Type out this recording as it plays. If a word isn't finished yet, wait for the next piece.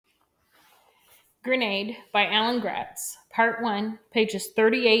Grenade by Alan Gratz. Part 1, pages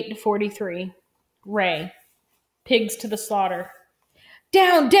 38 to 43. Ray. Pigs to the slaughter.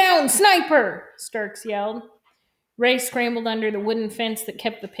 Down, down, sniper! Starks yelled. Ray scrambled under the wooden fence that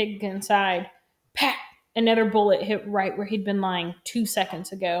kept the pig inside. Pat! Another bullet hit right where he'd been lying 2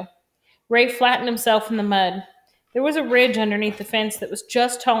 seconds ago. Ray flattened himself in the mud. There was a ridge underneath the fence that was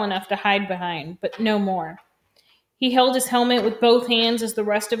just tall enough to hide behind, but no more. He held his helmet with both hands as the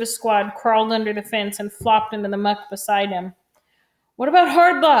rest of his squad crawled under the fence and flopped into the muck beside him. What about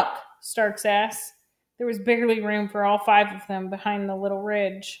hard luck? Starks asked. There was barely room for all 5 of them behind the little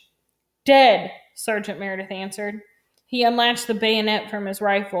ridge. Dead, Sergeant Meredith answered. He unlatched the bayonet from his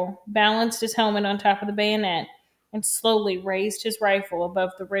rifle, balanced his helmet on top of the bayonet, and slowly raised his rifle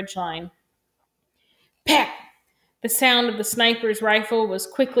above the ridgeline. Pat! The sound of the sniper's rifle was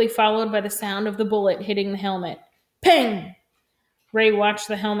quickly followed by the sound of the bullet hitting the helmet. Ping! Ray watched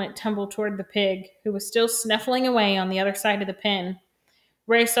the helmet tumble toward the pig, who was still snuffling away on the other side of the pen.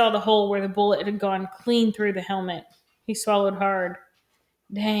 Ray saw the hole where the bullet had gone clean through the helmet. He swallowed hard.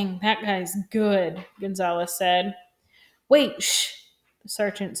 Dang, that guy's good, Gonzalez said. Wait, shh, the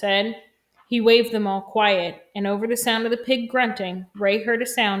sergeant said. He waved them all quiet, and over the sound of the pig grunting, Ray heard a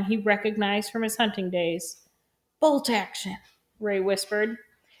sound he recognized from his hunting days. Bolt action, Ray whispered.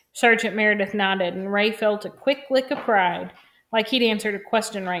 Sergeant Meredith nodded, and Ray felt a quick lick of pride, like he'd answered a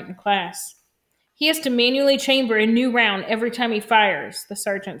question right in class. He has to manually chamber a new round every time he fires, the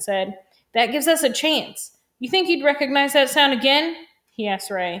sergeant said. That gives us a chance. You think you'd recognize that sound again? He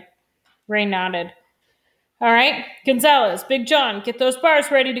asked Ray. Ray nodded. All right, Gonzalez, Big John, get those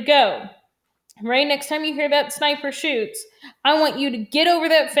bars ready to go. Ray, next time you hear that sniper shoots, I want you to get over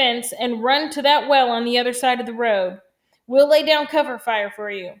that fence and run to that well on the other side of the road. We'll lay down cover fire for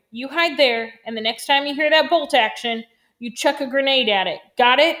you. You hide there, and the next time you hear that bolt action, you chuck a grenade at it.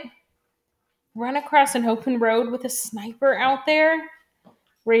 Got it? Run across an open road with a sniper out there?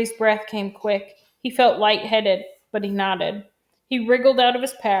 Ray's breath came quick. He felt lightheaded, but he nodded. He wriggled out of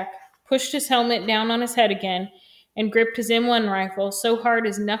his pack, pushed his helmet down on his head again, and gripped his M1 rifle so hard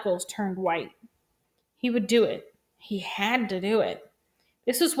his knuckles turned white. He would do it. He had to do it.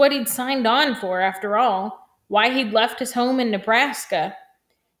 This was what he'd signed on for, after all, why he'd left his home in Nebraska.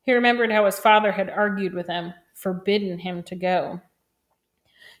 He remembered how his father had argued with him, forbidden him to go.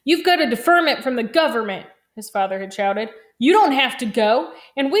 You've got a deferment from the government, his father had shouted. You don't have to go,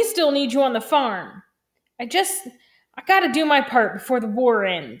 and we still need you on the farm. I gotta do my part before the war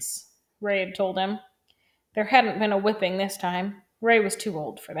ends, Ray had told him. There hadn't been a whipping this time. Ray was too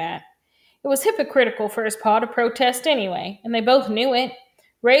old for that. It was hypocritical for his pa to protest anyway, and they both knew it.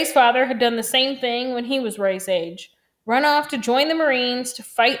 Ray's father had done the same thing when he was Ray's age, run off to join the Marines to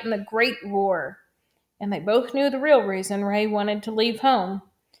fight in the Great War. And they both knew the real reason Ray wanted to leave home.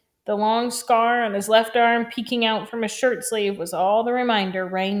 The long scar on his left arm peeking out from his shirt sleeve was all the reminder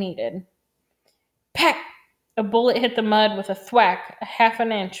Ray needed. Pack! A bullet hit the mud with a thwack a half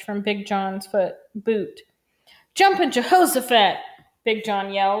an inch from Big John's boot. Jumpin' Jehoshaphat! Big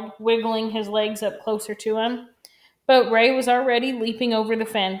John yelled, wiggling his legs up closer to him. But Ray was already leaping over the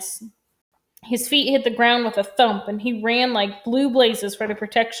fence. His feet hit the ground with a thump, and he ran like blue blazes for the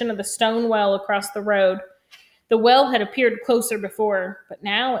protection of the stone well across the road. The well had appeared closer before, but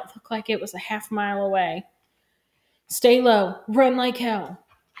now it looked like it was a half-mile away. Stay low. Run like hell.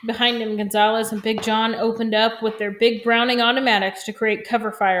 Behind him, Gonzalez and Big John opened up with their big Browning automatics to create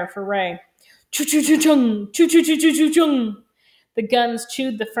cover fire for Ray. Choo-choo-choo-chung! Choo-choo-choo-choo-chung! The guns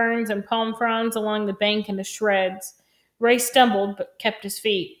chewed the ferns and palm fronds along the bank into shreds. Ray stumbled but kept his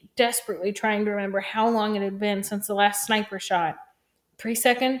feet, desperately trying to remember how long it had been since the last sniper shot. 3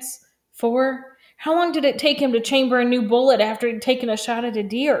 seconds? 4? How long did it take him to chamber a new bullet after he'd taken a shot at a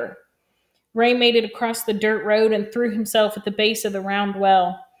deer? Ray made it across the dirt road and threw himself at the base of the round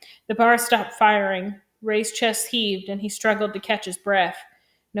well. The bar stopped firing. Ray's chest heaved, and he struggled to catch his breath.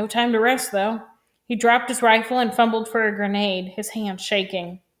 No time to rest, though. He dropped his rifle and fumbled for a grenade, his hand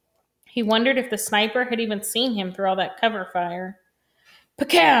shaking. He wondered if the sniper had even seen him through all that cover fire.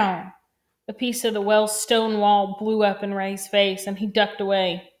 Pacow! A piece of the well's stone wall blew up in Ray's face, and he ducked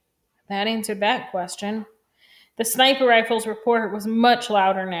away. That answered that question. The sniper rifle's report was much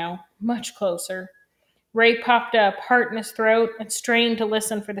louder now, much closer. Ray popped up, heart in his throat, and strained to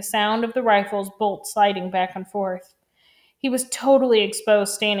listen for the sound of the rifle's bolt sliding back and forth. He was totally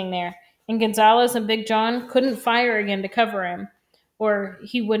exposed standing there, and Gonzalez and Big John couldn't fire again to cover him, or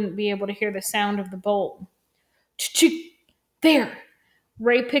he wouldn't be able to hear the sound of the bolt. Ch-ch! There!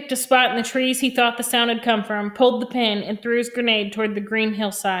 Ray picked a spot in the trees he thought the sound had come from, pulled the pin, and threw his grenade toward the green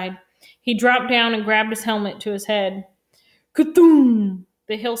hillside. He dropped down and grabbed his helmet to his head. Ka-thum!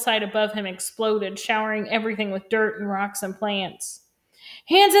 The hillside above him exploded, showering everything with dirt and rocks and plants.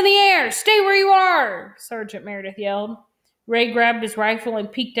 Hands in the air! Stay where you are! Sergeant Meredith yelled. Ray grabbed his rifle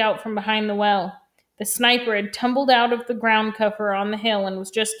and peeked out from behind the well. The sniper had tumbled out of the ground cover on the hill and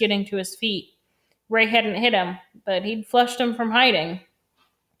was just getting to his feet. Ray hadn't hit him, but he'd flushed him from hiding.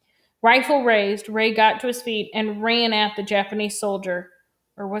 Rifle raised, Ray got to his feet and ran at the Japanese soldier.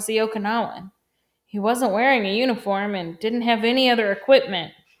 Or was he Okinawan? He wasn't wearing a uniform and didn't have any other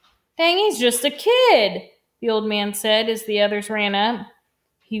equipment. Dang, he's just a kid, the old man said as the others ran up.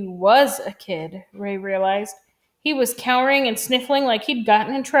 He was a kid, Ray realized. He was cowering and sniffling like he'd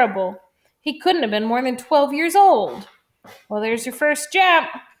gotten in trouble. He couldn't have been more than 12 years old. Well, there's your first Jap,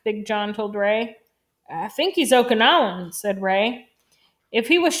 Big John told Ray. I think he's Okinawan, said Ray. If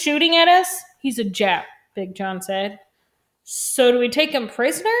he was shooting at us, he's a Jap, Big John said. So do we take him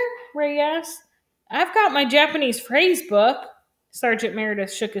prisoner? Ray asked. I've got my Japanese phrase book. Sergeant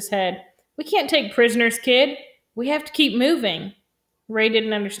Meredith shook his head. We can't take prisoners, kid. We have to keep moving. Ray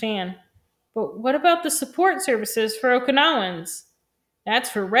didn't understand. But what about the support services for Okinawans? That's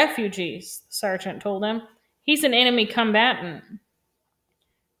for refugees, the sergeant told him. He's an enemy combatant.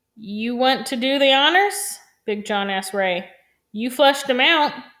 You want to do the honors? Big John asked Ray. You flushed him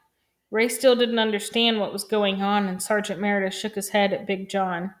out. Ray still didn't understand what was going on, and Sergeant Meredith shook his head at Big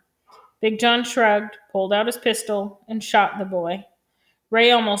John. Big John shrugged, pulled out his pistol, and shot the boy.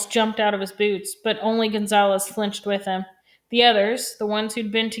 Ray almost jumped out of his boots, but only Gonzalez flinched with him. The others, the ones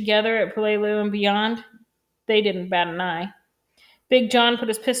who'd been together at Peleliu and beyond, they didn't bat an eye. Big John put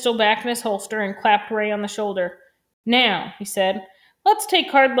his pistol back in his holster and clapped Ray on the shoulder. Now, he said, let's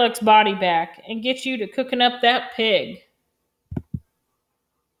take Hard Luck's body back and get you to cooking up that pig.